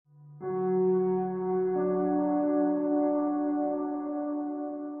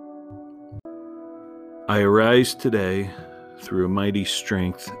I arise today through a mighty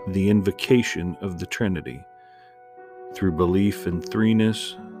strength, the invocation of the Trinity, through belief in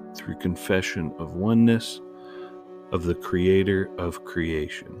threeness, through confession of oneness, of the Creator of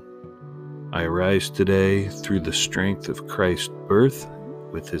creation. I arise today through the strength of Christ's birth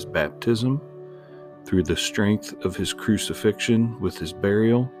with his baptism, through the strength of his crucifixion with his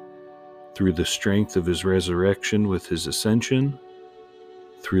burial, through the strength of his resurrection with his ascension,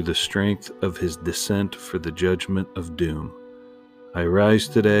 through the strength of his descent for the judgment of doom. I rise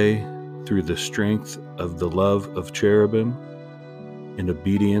today through the strength of the love of cherubim, in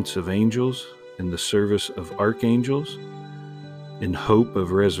obedience of angels, in the service of archangels, in hope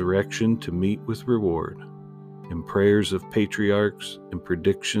of resurrection to meet with reward, in prayers of patriarchs, in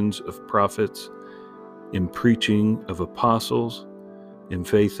predictions of prophets, in preaching of apostles, in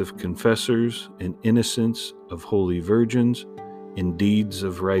faith of confessors, in innocence of holy virgins, in deeds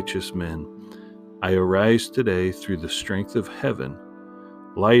of righteous men. I arise today through the strength of heaven,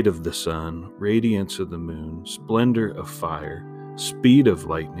 light of the sun, radiance of the moon, splendor of fire, speed of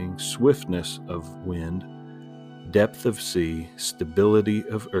lightning, swiftness of wind, depth of sea, stability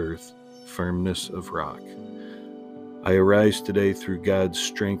of earth, firmness of rock. I arise today through God's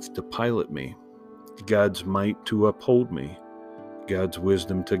strength to pilot me, God's might to uphold me, God's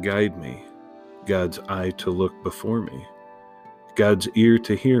wisdom to guide me, God's eye to look before me, God's ear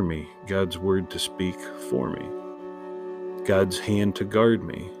to hear me, God's word to speak for me, God's hand to guard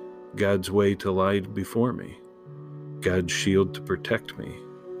me, God's way to lie before me, God's shield to protect me,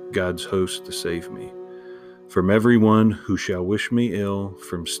 God's host to save me. From everyone who shall wish me ill,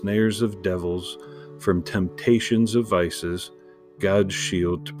 from snares of devils, from temptations of vices, God's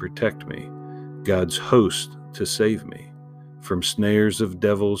shield to protect me, God's host to save me. From snares of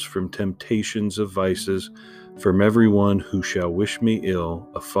devils, from temptations of vices, from everyone who shall wish me ill,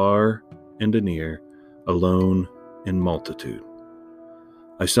 afar and anear, alone in multitude.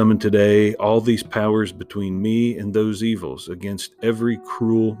 I summon today all these powers between me and those evils, against every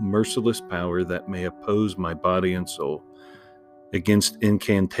cruel, merciless power that may oppose my body and soul, against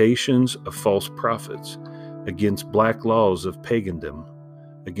incantations of false prophets, against black laws of pagandom,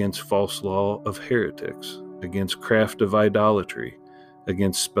 against false law of heretics, against craft of idolatry,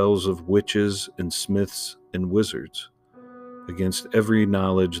 against spells of witches and smiths and wizards, against every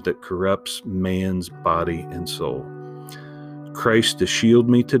knowledge that corrupts man's body and soul. Christ to shield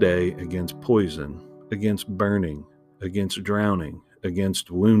me today against poison, against burning, against drowning,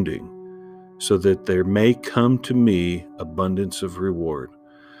 against wounding, so that there may come to me abundance of reward.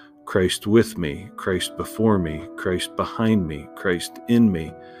 Christ with me, Christ before me, Christ behind me, Christ in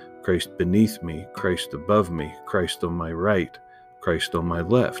me, Christ beneath me, Christ above me, Christ on my right, Christ on my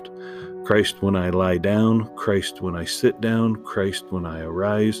left, Christ when I lie down, Christ when I sit down, Christ when I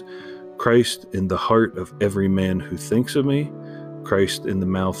arise, Christ in the heart of every man who thinks of me, Christ in the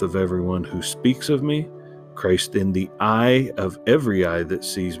mouth of everyone who speaks of me, Christ in the eye of every eye that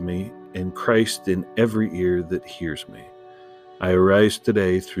sees me, and Christ in every ear that hears me. I arise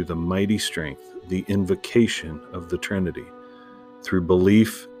today through the mighty strength, the invocation of the Trinity, through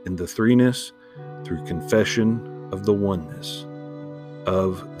belief in the threeness, through confession of the oneness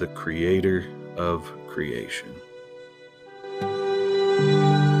of the Creator of creation.